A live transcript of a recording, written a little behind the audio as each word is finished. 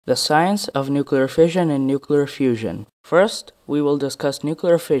The science of nuclear fission and nuclear fusion. First, we will discuss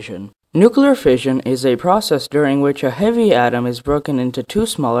nuclear fission. Nuclear fission is a process during which a heavy atom is broken into two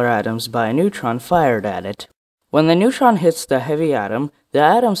smaller atoms by a neutron fired at it. When the neutron hits the heavy atom, the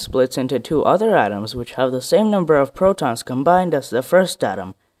atom splits into two other atoms which have the same number of protons combined as the first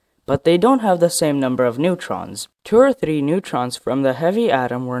atom, but they don't have the same number of neutrons. 2 or 3 neutrons from the heavy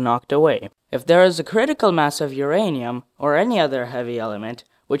atom were knocked away. If there is a critical mass of uranium or any other heavy element,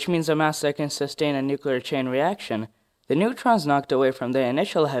 which means a mass that can sustain a nuclear chain reaction, the neutrons knocked away from the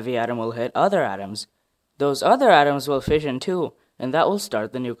initial heavy atom will hit other atoms. Those other atoms will fission too, and that will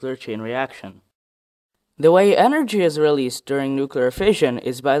start the nuclear chain reaction. The way energy is released during nuclear fission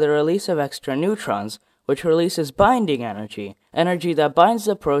is by the release of extra neutrons, which releases binding energy, energy that binds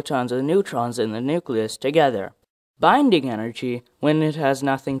the protons and neutrons in the nucleus together. Binding energy, when it has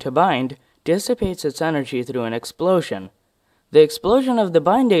nothing to bind, dissipates its energy through an explosion. The explosion of the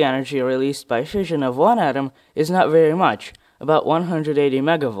binding energy released by fission of one atom is not very much, about 180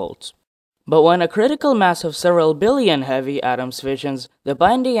 megavolts. But when a critical mass of several billion heavy atoms fissions, the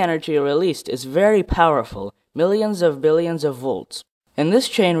binding energy released is very powerful, millions of billions of volts. And this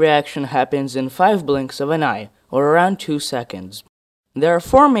chain reaction happens in 5 blinks of an eye, or around 2 seconds. There are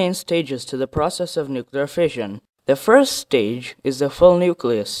 4 main stages to the process of nuclear fission. The first stage is the full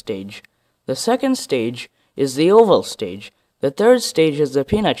nucleus stage. The second stage is the oval stage. The third stage is the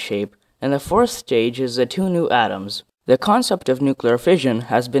peanut shape, and the fourth stage is the 2 new atoms. The concept of nuclear fission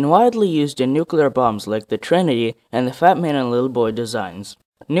has been widely used in nuclear bombs like the Trinity and the Fat Man and Little Boy designs.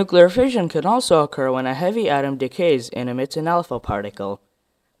 Nuclear fission can also occur when a heavy atom decays and emits an alpha particle.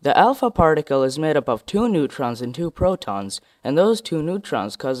 The alpha particle is made up of 2 neutrons and 2 protons, and those 2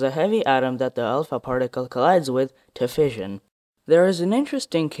 neutrons cause the heavy atom that the alpha particle collides with to fission. There is an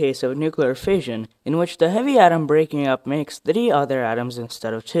interesting case of nuclear fission in which the heavy atom breaking up makes 3 other atoms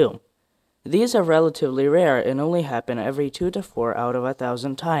instead of 2. These are relatively rare and only happen every 2 to 4 out of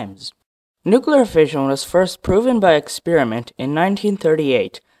 1,000 times. Nuclear fission was first proven by experiment in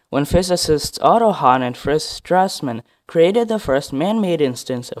 1938 when physicists Otto Hahn and Fritz Strassmann created the first man-made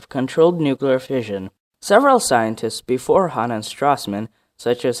instance of controlled nuclear fission. Several scientists before Hahn and Strassmann,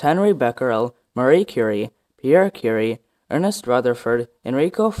 such as Henry Becquerel, Marie Curie, Pierre Curie, Ernest Rutherford,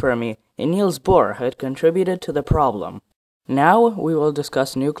 Enrico Fermi, and Niels Bohr had contributed to the problem. Now we will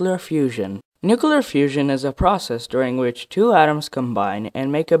discuss nuclear fusion. Nuclear fusion is a process during which 2 atoms combine and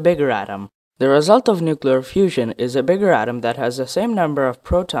make a bigger atom. The result of nuclear fusion is a bigger atom that has the same number of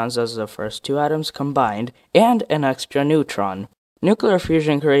protons as the first 2 atoms combined and an extra neutron. Nuclear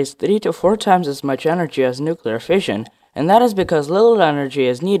fusion creates 3 to 4 times as much energy as nuclear fission, and that is because little energy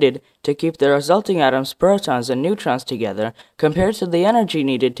is needed to keep the resulting atoms' protons and neutrons together compared to the energy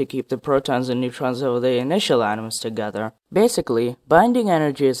needed to keep the protons and neutrons of the initial atoms together. Basically, binding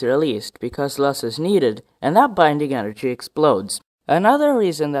energy is released because less is needed, and that binding energy explodes. Another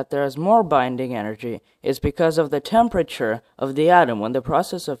reason that there is more binding energy is because of the temperature of the atom when the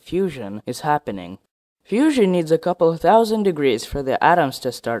process of fusion is happening. Fusion needs a couple of 1,000 degrees for the atoms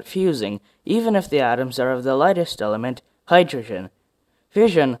to start fusing, even if the atoms are of the lightest element, hydrogen.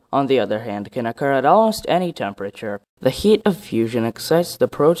 Fission, on the other hand, can occur at almost any temperature. The heat of fusion excites the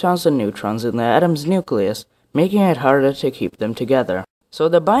protons and neutrons in the atom's nucleus, making it harder to keep them together. So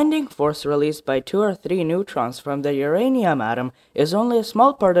the binding force released by 2 or 3 neutrons from the uranium atom is only a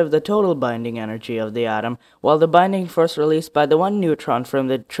small part of the total binding energy of the atom, while the binding force released by the 1 neutron from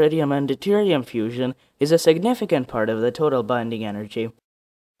the tritium and deuterium fusion is a significant part of the total binding energy.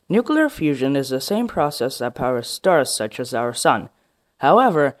 Nuclear fusion is the same process that powers stars such as our Sun.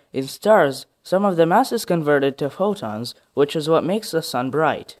 However, in stars, some of the mass is converted to photons, which is what makes the Sun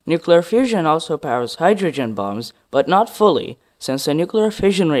bright. Nuclear fusion also powers hydrogen bombs, but not fully, since a nuclear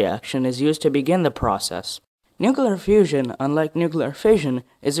fission reaction is used to begin the process. Nuclear fusion, unlike nuclear fission,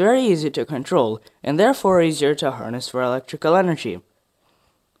 is very easy to control, and therefore easier to harness for electrical energy.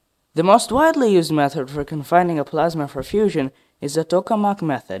 The most widely used method for confining a plasma for fusion is the Tokamak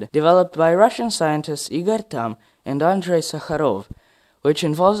Method, developed by Russian scientists Igor Tam and Andrei Sakharov, which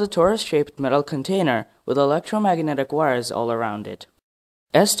involves a torus-shaped metal container with electromagnetic wires all around it.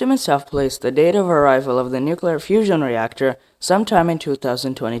 Estimates have placed the date of arrival of the nuclear fusion reactor sometime in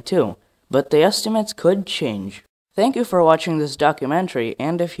 2022, but the estimates could change. Thank you for watching this documentary,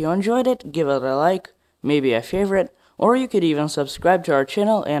 and if you enjoyed it, give it a like, maybe a favorite, or you could even subscribe to our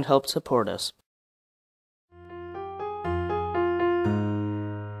channel and help support us.